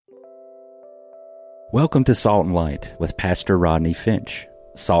Welcome to Salt and Light with Pastor Rodney Finch.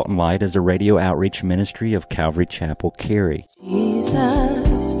 Salt and Light is a radio outreach ministry of Calvary Chapel, Cary.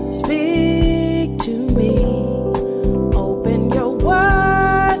 Jesus, speak to me. Open your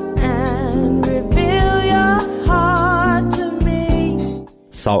word and reveal your heart to me.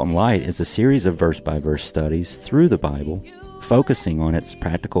 Salt and Light is a series of verse-by-verse studies through the Bible, focusing on its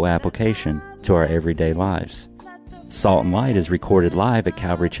practical application to our everyday lives. Salt and Light is recorded live at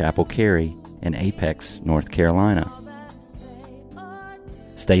Calvary Chapel, Cary in Apex, North Carolina.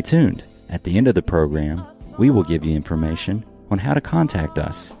 Stay tuned. At the end of the program, we will give you information on how to contact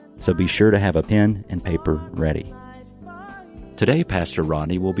us, so be sure to have a pen and paper ready. Today, Pastor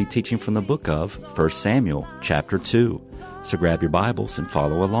Rodney will be teaching from the book of 1 Samuel, chapter 2, so grab your Bibles and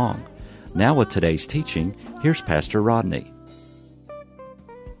follow along. Now with today's teaching, here's Pastor Rodney.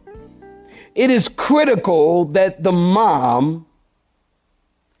 It is critical that the mom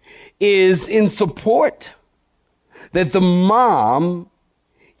is in support, that the mom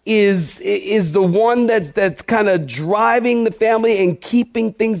is the one that's kind of driving the family and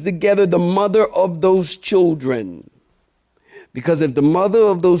keeping things together, the mother of those children. Because if the mother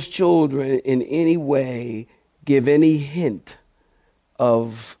of those children in any way give any hint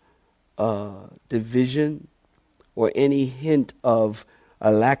of division or any hint of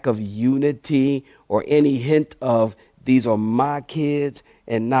a lack of unity or any hint of these are my kids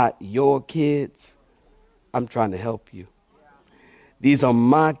and not your kids, I'm trying to help you. These are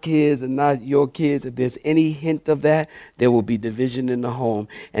my kids and not your kids. If there's any hint of that, there will be division in the home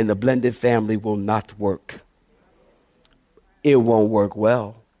and the blended family will not work. It won't work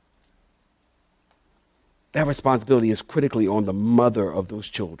well. That responsibility is critically on the mother of those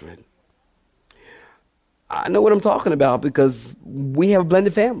children. I know what I'm talking about because we have a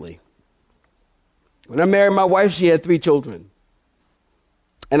blended family. When I married my wife, she had 3 children.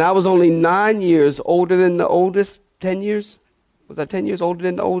 And I was only 9 years older than the oldest. 10 years? Was I 10 years older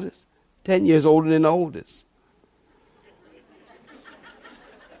than the oldest? 10 years older than the oldest.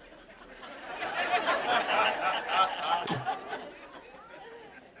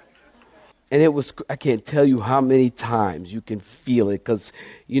 And it was, I can't tell you how many times you can feel it, because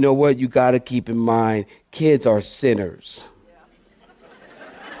you know what? You got to keep in mind, kids are sinners.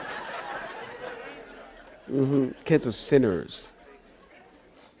 Kids are sinners.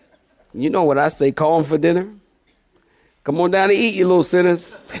 You know what I say, call them for dinner. Come on down and eat, you little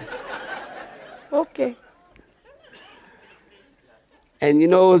sinners. Okay. And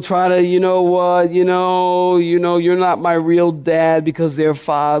try to, you're not my real dad because their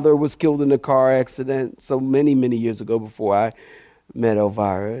father was killed in a car accident so many, many years ago before I met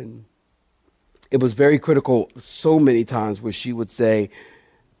Elvira. And it was very critical so many times where she would say,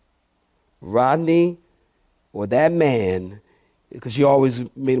 Rodney, or that man, because she always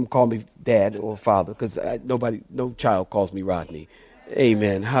made him call me dad or father, because no child calls me Rodney.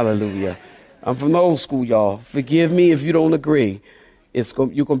 Amen. Hallelujah. I'm from the old school, y'all. Forgive me if you don't agree. You're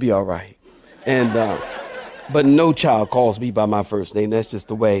going to be all right. And but no child calls me by my first name. That's just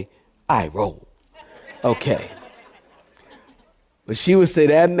the way I roll. Okay. But she would say,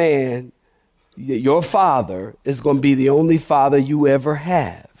 that man, your father, is going to be the only father you ever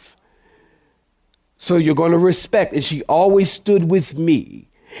have. So you're going to respect. And she always stood with me.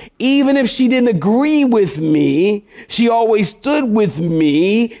 Even if she didn't agree with me, she always stood with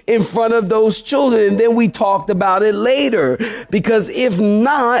me in front of those children. And then we talked about it later. Because if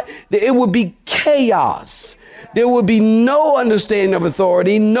not, it would be chaos. There would be no understanding of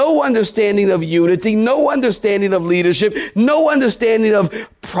authority, no understanding of unity, no understanding of leadership, no understanding of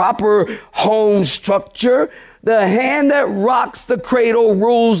proper home structure. The hand that rocks the cradle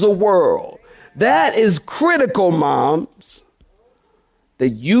rules the world. That is critical, moms, that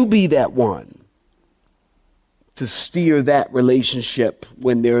you be that one to steer that relationship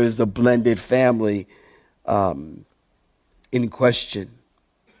when there is a blended family in question.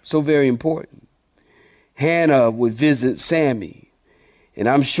 So very important. Hannah would visit Sammy, and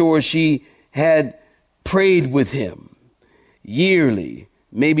I'm sure she had prayed with him yearly,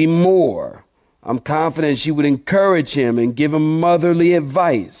 maybe more. I'm confident she would encourage him and give him motherly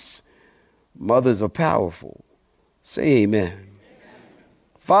advice. Mothers are powerful. Say amen. Amen.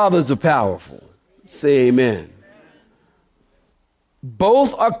 Fathers are powerful. Say amen.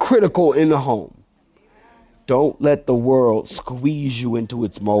 Both are critical in the home. Don't let the world squeeze you into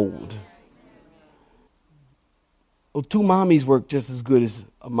its mold. Well, 2 mommies work just as good as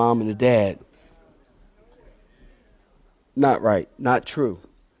a mom and a dad. Not right. Not true.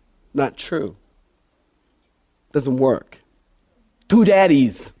 Not true. Doesn't work. 2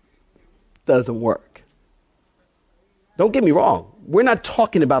 daddies doesn't work. Don't get me wrong. We're not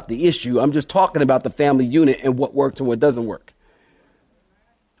talking about the issue. I'm just talking about the family unit and what works and what doesn't work.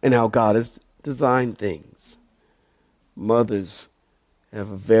 And how God has designed things. Mothers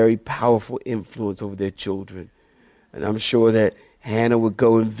have a very powerful influence over their children. And I'm sure that Hannah would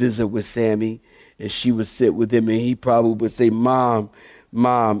go and visit with Sammy, and she would sit with him, and he probably would say, Mom,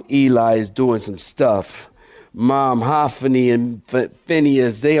 Eli is doing some stuff. Mom, Hophni and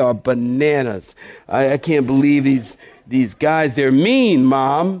Phineas, they are bananas. I can't believe these guys, they're mean,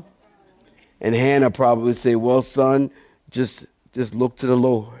 Mom. And Hannah probably would say, well, son, just look to the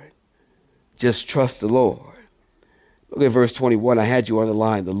Lord. Just trust the Lord. Look at verse 21. I had you on the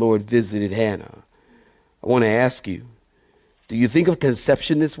line. The Lord visited Hannah. I want to ask you, do you think of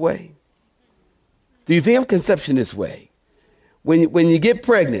conception this way? Do you think of conception this way? When you get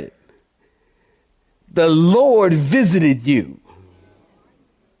pregnant, the Lord visited you.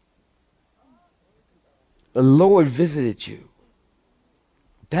 The Lord visited you.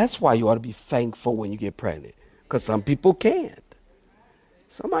 That's why you ought to be thankful when you get pregnant, because some people can't.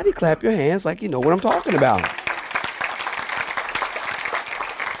 Somebody clap your hands like you know what I'm talking about.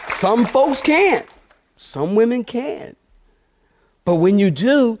 Some folks can't. Some women can't. But when you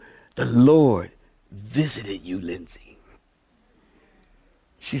do, the Lord visited you, Lindsay.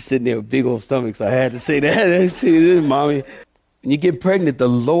 She's sitting there with big old stomachs. So I had to say that. See, mommy. When you get pregnant, the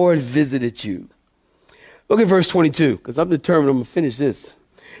Lord visited you. Look at verse 22, because I'm determined I'm going to finish this.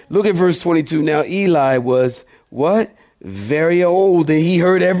 Look at verse 22. Now Eli was what? Very old, and he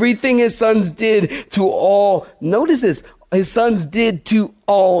heard everything his sons did to all. Notice this. His sons did to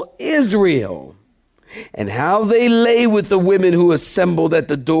all Israel, and how they lay with the women who assembled at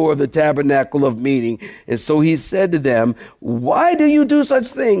the door of the tabernacle of meeting. And so he said to them, why do you do such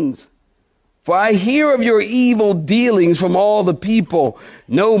things? For I hear of your evil dealings from all the people.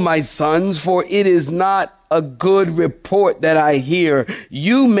 No, my sons, for it is not a good report that I hear.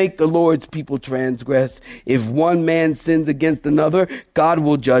 You make the Lord's people transgress. If one man sins against another, God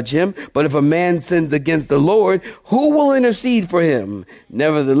will judge him. But if a man sins against the Lord, who will intercede for him?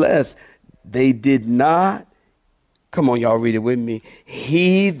 Nevertheless, they did not, come on, y'all, read it with me,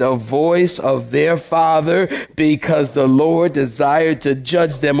 heed the voice of their father, because the Lord desired to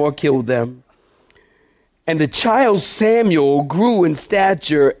judge them or kill them. And the child Samuel grew in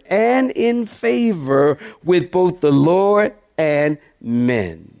stature and in favor with both the Lord and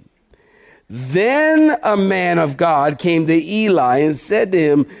men. Then a man of God came to Eli and said to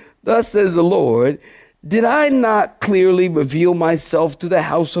him, thus says the Lord, did I not clearly reveal myself to the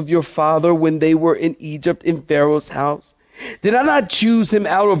house of your father when they were in Egypt in Pharaoh's house? Did I not choose him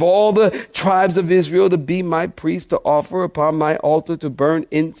out of all the tribes of Israel to be my priest, to offer upon my altar, to burn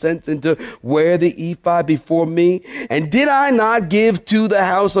incense, and to wear the ephod before me? And did I not give to the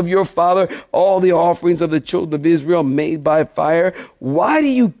house of your father all the offerings of the children of Israel made by fire? Why do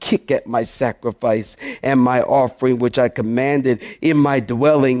you kick at my sacrifice and my offering, which I commanded in my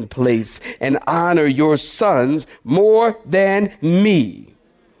dwelling place, and honor your sons more than me?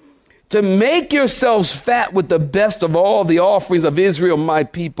 To make yourselves fat with the best of all the offerings of Israel, my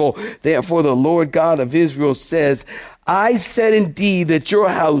people. Therefore, the Lord God of Israel says, I said indeed that your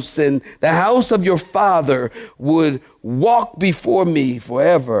house and the house of your father would walk before me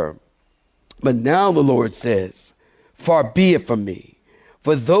forever. But now the Lord says, far be it from me.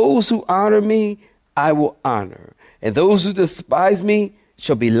 For those who honor me, I will honor, and those who despise me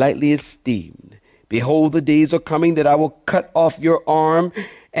shall be lightly esteemed. Behold, the days are coming that I will cut off your arm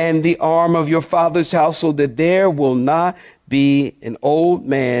and the arm of your father's house, so that there will not be an old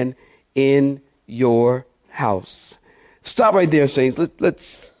man in your house. Stop right there, saints.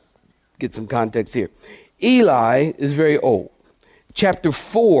 Let's get some context here. Eli is very old. Chapter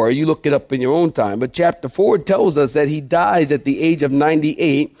 4, you look it up in your own time, but chapter 4 tells us that he dies at the age of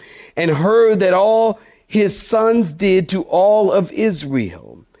 98 and heard that all his sons did to all of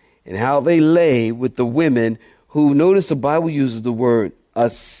Israel, and how they lay with the women who, notice the Bible uses the word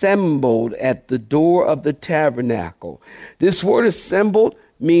assembled at the door of the tabernacle. This word assembled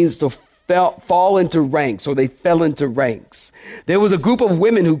means to fall into ranks, or they fell into ranks. There was a group of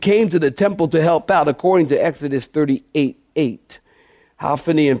women who came to the temple to help out, according to Exodus 38:8.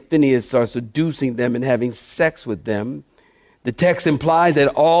 Hophni and Phineas are seducing them and having sex with them. The text implies that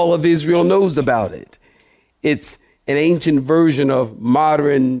all of Israel knows about it. It's an ancient version of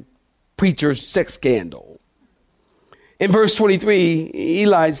modern preacher's sex scandal. In verse 23,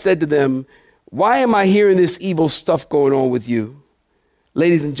 Eli said to them, why am I hearing this evil stuff going on with you?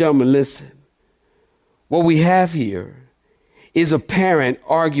 Ladies and gentlemen, listen. What we have here is a parent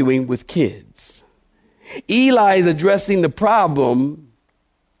arguing with kids. Eli is addressing the problem,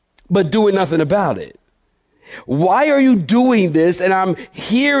 but doing nothing about it. Why are you doing this? And I'm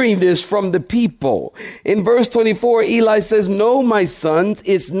hearing this from the people. In verse 24, Eli says, no, my sons,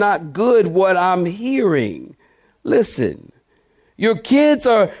 it's not good what I'm hearing. Listen, your kids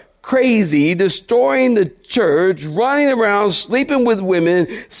are crazy, destroying the church, running around, sleeping with women,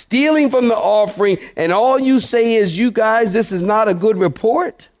 stealing from the offering. And all you say is, you guys, this is not a good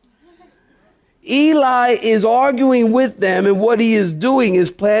report. Eli is arguing with them, and what he is doing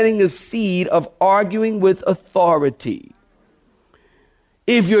is planting a seed of arguing with authority.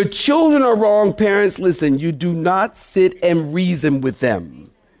 If your children are wrong, parents, listen, you do not sit and reason with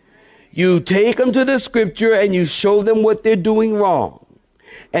them. You take them to the scripture and you show them what they're doing wrong.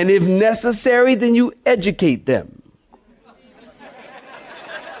 And if necessary, then you educate them.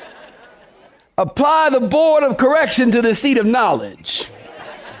 Apply the board of correction to the seat of knowledge.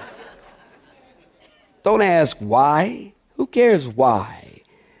 Don't ask why. Who cares why?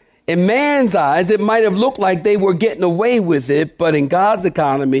 In man's eyes, it might have looked like they were getting away with it, but in God's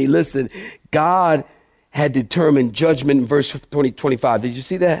economy, listen, God had determined judgment in verse 25. Did you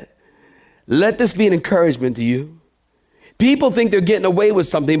see that? Let this be an encouragement to you. People think they're getting away with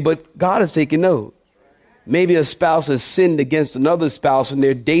something, but God has taken note. Maybe a spouse has sinned against another spouse and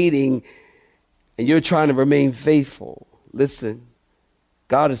they're dating and you're trying to remain faithful. Listen,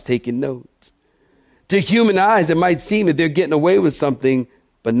 God has taken note. To human eyes, it might seem that they're getting away with something,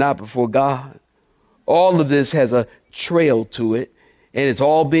 but not before God. All of this has a trail to it, and it's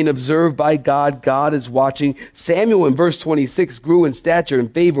all being observed by God. God is watching. Samuel, in verse 26, grew in stature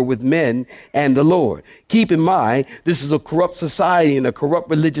and favor with men and the Lord. Keep in mind, this is a corrupt society and a corrupt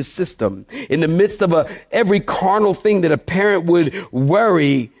religious system. In the midst of every carnal thing that a parent would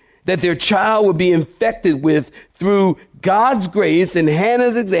worry that their child would be infected with, through God's grace and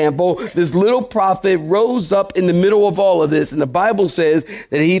Hannah's example, this little prophet rose up in the middle of all of this. And the Bible says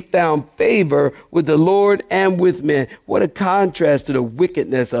that he found favor with the Lord and with men. What a contrast to the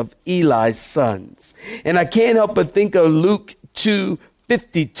wickedness of Eli's sons. And I can't help but think of Luke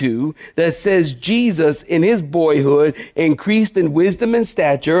 2:52 that says Jesus in his boyhood increased in wisdom and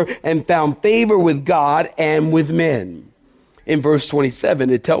stature and found favor with God and with men. In verse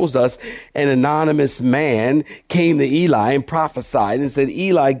 27, it tells us an anonymous man came to Eli and prophesied and said,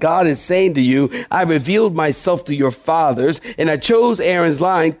 Eli, God is saying to you, I revealed myself to your fathers and I chose Aaron's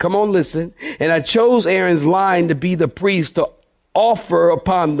line. Come on, listen. And I chose Aaron's line to be the priest, to offer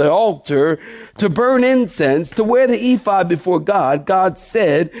upon the altar, to burn incense, to wear the ephod before God. God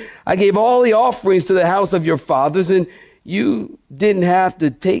said, I gave all the offerings to the house of your fathers and you didn't have to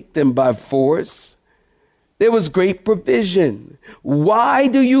take them by force. There was great provision. Why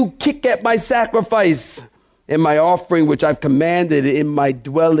do you kick at my sacrifice and my offering, which I've commanded in my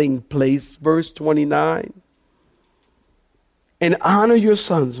dwelling place? Verse 29. And honor your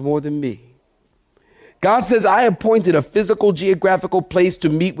sons more than me. God says, I appointed a physical geographical place to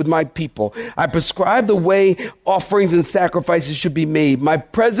meet with my people. I prescribed the way offerings and sacrifices should be made. My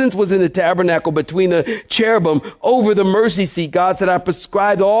presence was in the tabernacle between the cherubim over the mercy seat. God said, I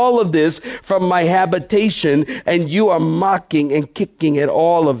prescribed all of this from my habitation, and you are mocking and kicking at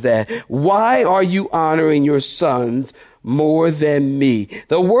all of that. Why are you honoring your sons more than me?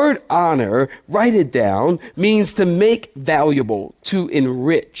 The word honor, write it down, means to make valuable, to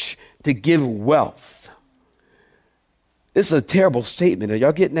enrich, to give wealth. This is a terrible statement. Are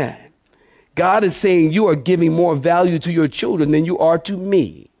y'all getting that? God is saying you are giving more value to your children than you are to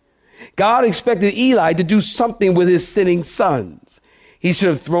me. God expected Eli to do something with his sinning sons. He should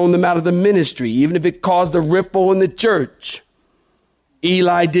have thrown them out of the ministry, even if it caused a ripple in the church.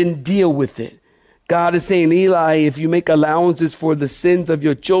 Eli didn't deal with it. God is saying, Eli, if you make allowances for the sins of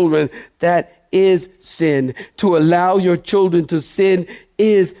your children, that is sin. To allow your children to sin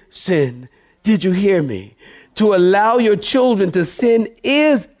is sin. Did you hear me? To allow your children to sin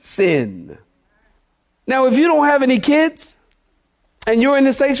is sin. Now, if you don't have any kids and you're in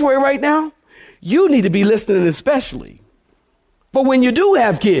the sanctuary right now, you need to be listening especially. But when you do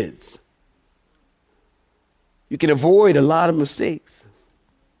have kids, you can avoid a lot of mistakes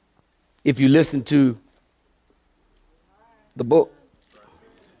if you listen to the book.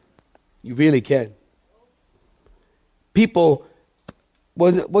 You really can. People,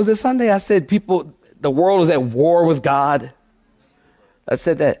 was it Sunday I said people... The world is at war with God. I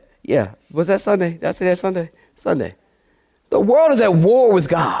said that. Yeah. Was that Sunday? Did I say that Sunday? Sunday. The world is at war with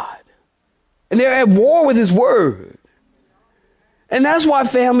God. And they're at war with his word. And that's why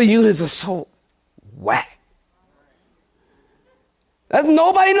family units are so whack.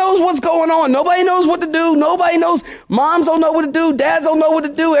 Nobody knows what's going on. Nobody knows what to do. Nobody knows. Moms don't know what to do. Dads don't know what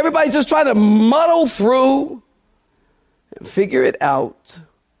to do. Everybody's just trying to muddle through and figure it out.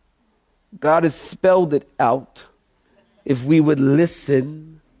 God has spelled it out. If we would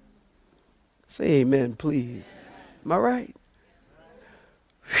listen. Say amen, please. Am I right?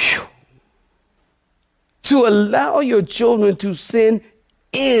 Whew. To allow your children to sin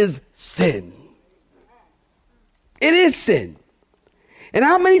is sin. It is sin. And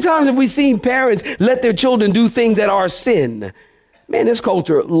how many times have we seen parents let their children do things that are sin? Man, this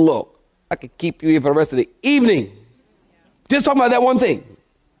culture, look, I could keep you here for the rest of the evening. Just talking about that one thing.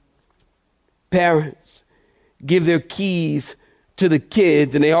 Parents give their keys to the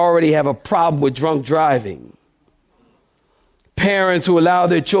kids and they already have a problem with drunk driving. Parents who allow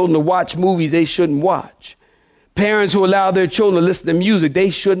their children to watch movies they shouldn't watch. Parents who allow their children to listen to music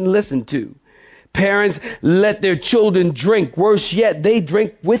they shouldn't listen to. Parents let their children drink. Worse yet, they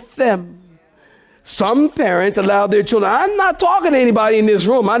drink with them. Some parents allow their children. I'm not talking to anybody in this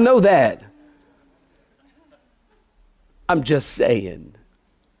room. I know that. I'm just saying.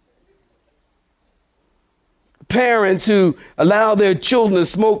 Parents who allow their children to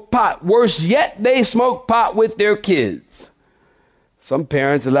smoke pot. Worse yet, they smoke pot with their kids. Some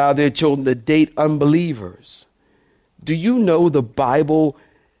parents allow their children to date unbelievers. Do you know in the Bible,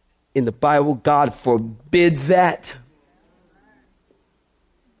 God forbids that?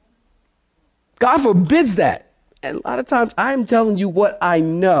 God forbids that. And a lot of times I'm telling you what I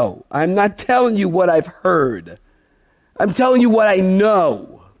know. I'm not telling you what I've heard. I'm telling you what I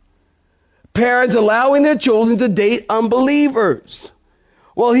know. Parents allowing their children to date unbelievers.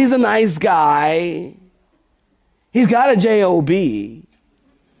 Well, he's a nice guy. He's got a job.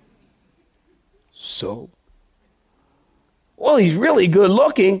 So? Well, he's really good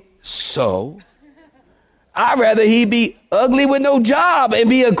looking. So? I'd rather he be ugly with no job and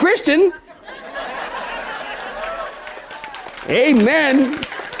be a Christian. Amen.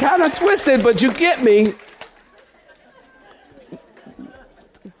 Kind of twisted, but you get me.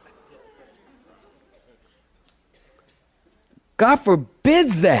 God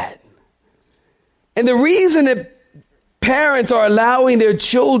forbids that. And the reason that parents are allowing their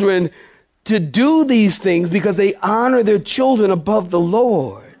children to do these things because they honor their children above the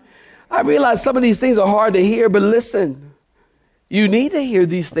Lord. I realize some of these things are hard to hear, but listen, you need to hear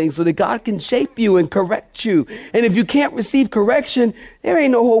these things so that God can shape you and correct you. And if you can't receive correction, there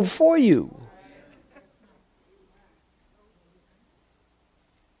ain't no hope for you.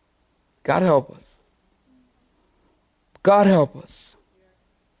 God help us. God help us.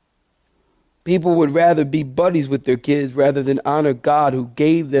 People would rather be buddies with their kids rather than honor God who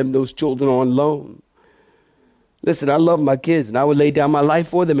gave them those children on loan. Listen, I love my kids and I would lay down my life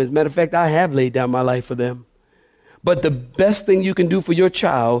for them. As a matter of fact, I have laid down my life for them. But the best thing you can do for your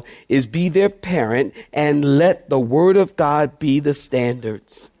child is be their parent and let the Word of God be the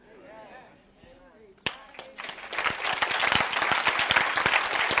standards.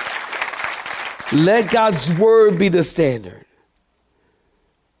 Let God's Word be the standard.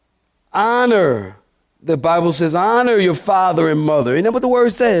 Honor. The Bible says, honor your father and mother. Isn't that what the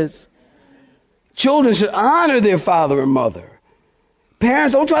Word says? Children should honor their father and mother.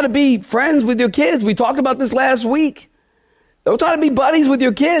 Parents, don't try to be friends with your kids. We talked about this last week. Don't try to be buddies with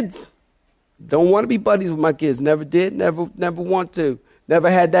your kids. Don't want to be buddies with my kids. Never did, never want to. Never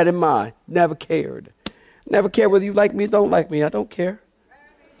had that in mind. Never cared. Never care whether you like me or don't like me. I don't care.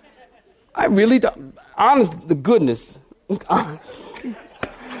 I really don't. Honest to goodness.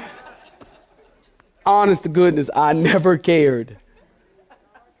 Honest to goodness, I never cared.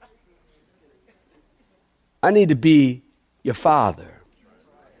 I need to be your father.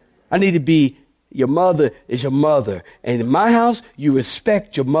 I need to be your mother is your mother. And in my house, you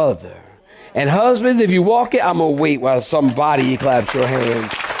respect your mother. And husbands, if you walk in, I'm going to wait while somebody claps your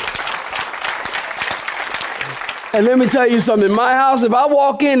hands. And let me tell you something. In my house, if I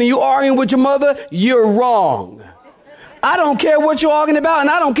walk in and you arguing with your mother, you're wrong. I don't care what you're arguing about, and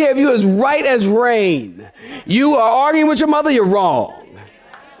I don't care if you're as right as rain. You are arguing with your mother, you're wrong.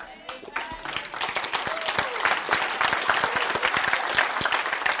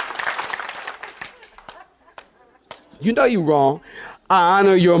 You know you're wrong.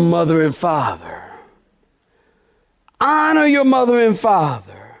 Honor your mother and father. Honor your mother and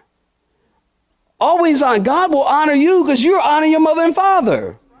father. Always honor. God will honor you because you're honoring your mother and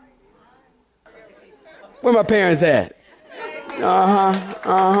father. Where my parents at?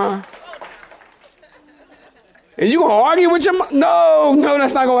 And you going to argue with your mom? No,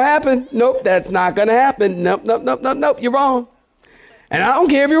 that's not going to happen. Nope, that's not going to happen. Nope, you're wrong. And I don't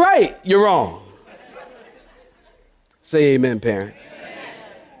care if you're right, you're wrong. Say amen, parents.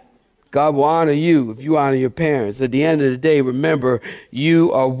 God will honor you if you honor your parents. At the end of the day, remember,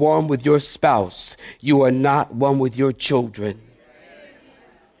 you are one with your spouse. You are not one with your children.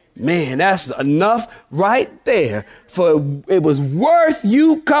 Man, that's enough right there. For it was worth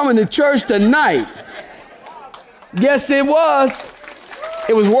you coming to church tonight. Yes, it was.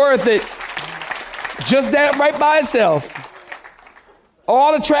 It was worth it. Just that right by itself.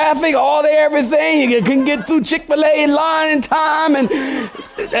 All the traffic, all the everything. You couldn't get through Chick-fil-A line in time, and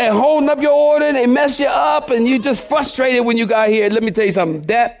they're holding up your order, and they mess you up, and you just frustrated when you got here. Let me tell you something.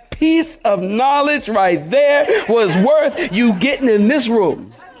 That piece of knowledge right there was worth you getting in this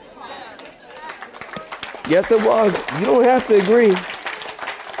room. Yes, it was. You don't have to agree.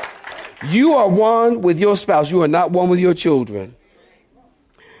 You are one with your spouse. You are not one with your children.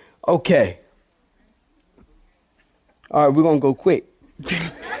 Okay. All right, we're going to go quick.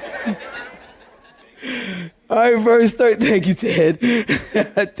 All right, verse 30. Thank you, Ted.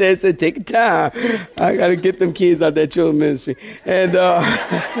 Ted said, take your time. I got to get them kids out that children's ministry. And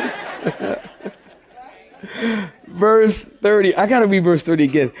verse 30. I got to read verse 30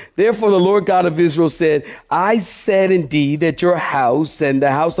 again. Therefore, the Lord God of Israel said, I said indeed that your house and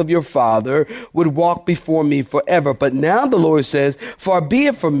the house of your father would walk before me forever. But now the Lord says, far be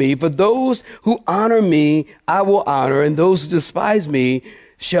it from me, for those who honor me, I will honor, and those who despise me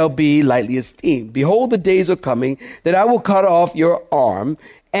shall be lightly esteemed. Behold, the days are coming that I will cut off your arm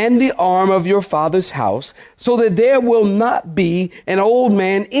and the arm of your father's house, so that there will not be an old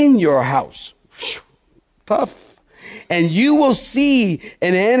man in your house. Tough. And you will see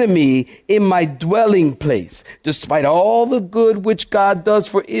an enemy in my dwelling place, despite all the good which God does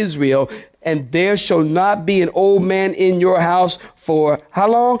for Israel. And there shall not be an old man in your house for how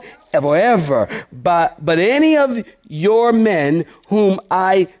long? Forever. But any of your men whom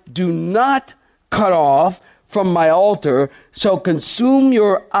I do not cut off from my altar shall consume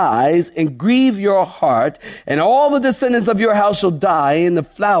your eyes and grieve your heart, and all the descendants of your house shall die in the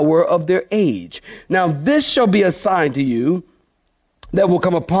flower of their age. Now this shall be a sign to you that will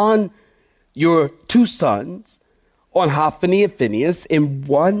come upon your two sons, on Hophni and Phinehas. In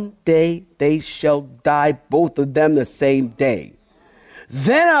one day they shall die, both of them the same day.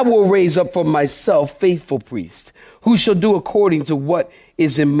 Then I will raise up for myself faithful priests, who shall do according to what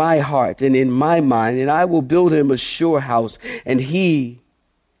is in my heart and in my mind, and I will build him a sure house, and he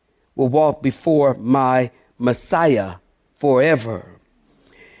will walk before my Messiah forever.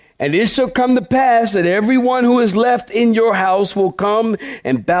 And it shall come to pass that everyone who is left in your house will come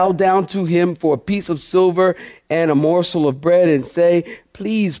and bow down to him for a piece of silver and a morsel of bread, and say,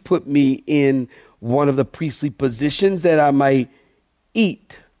 please put me in one of the priestly positions, that I might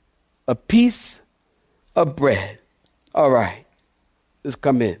eat a piece of bread. All right, let's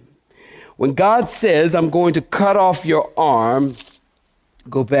come in. When God says, I'm going to cut off your arm,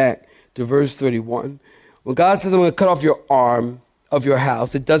 go back to verse 31. When God says, I'm going to cut off your arm of your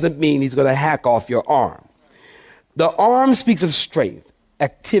house, it doesn't mean he's going to hack off your arm. The arm speaks of strength,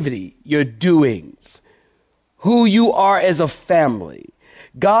 activity, your doings, who you are as a family.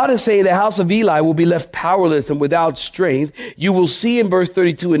 God is saying the house of Eli will be left powerless and without strength. You will see in verse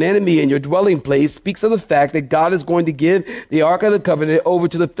 32, an enemy in your dwelling place speaks of the fact that God is going to give the Ark of the Covenant over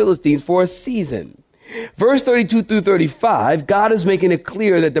to the Philistines for a season. Verse 32 through 35, God is making it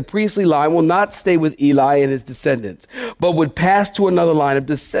clear that the priestly line will not stay with Eli and his descendants, but would pass to another line of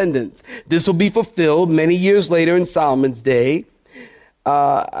descendants. This will be fulfilled many years later in Solomon's day.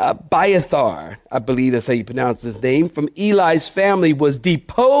 Abiathar, I believe that's how you pronounce his name, from Eli's family was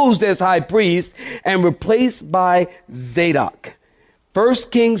deposed as high priest and replaced by Zadok.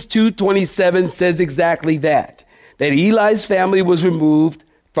 1 Kings 2:27 says exactly that Eli's family was removed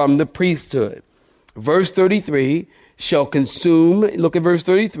from the priesthood. Verse 33 shall consume, look at verse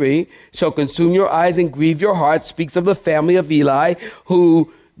 33, shall consume your eyes and grieve your heart, speaks of the family of Eli,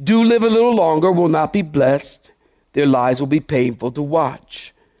 who do live a little longer, will not be blessed. Their lives will be painful to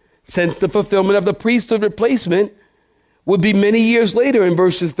watch. Since the fulfillment of the priesthood replacement would be many years later in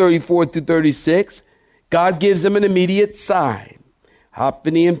verses 34 through 36, God gives them an immediate sign.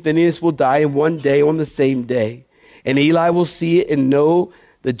 Hophni and Phinehas will die in one day on the same day, and Eli will see it and know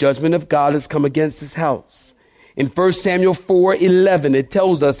the judgment of God has come against his house. In 1 Samuel 4:11, it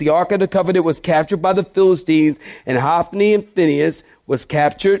tells us the Ark of the Covenant was captured by the Philistines, and Hophni and Phinehas was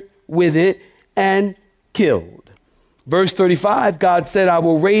captured with it and killed. Verse 35, God said, I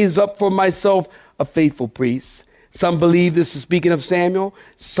will raise up for myself a faithful priest. Some believe this is speaking of Samuel.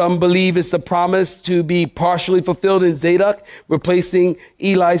 Some believe it's a promise to be partially fulfilled in Zadok, replacing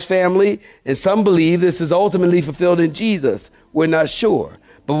Eli's family. And some believe this is ultimately fulfilled in Jesus. We're not sure.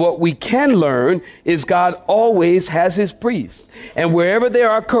 But what we can learn is God always has his priests. And wherever there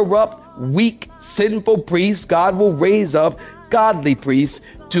are corrupt, weak, sinful priests, God will raise up godly priests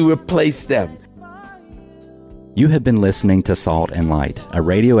to replace them. You have been listening to Salt and Light, a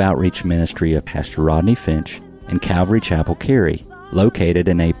radio outreach ministry of Pastor Rodney Finch and Calvary Chapel, Cary, located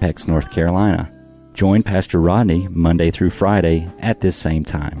in Apex, North Carolina. Join Pastor Rodney Monday through Friday at this same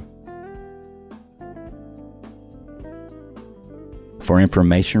time. For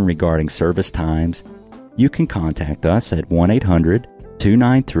information regarding service times, you can contact us at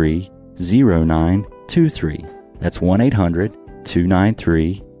 1-800-293-0923. That's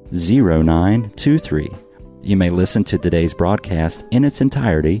 1-800-293-0923. You may listen to today's broadcast in its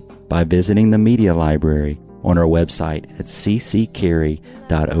entirety by visiting the media library on our website at cccary.org.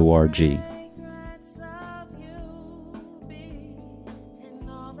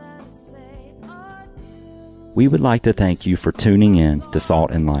 We would like to thank you for tuning in to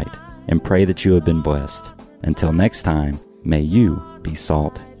Salt and Light and pray that you have been blessed. Until next time, may you be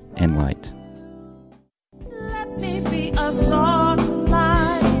salt and light.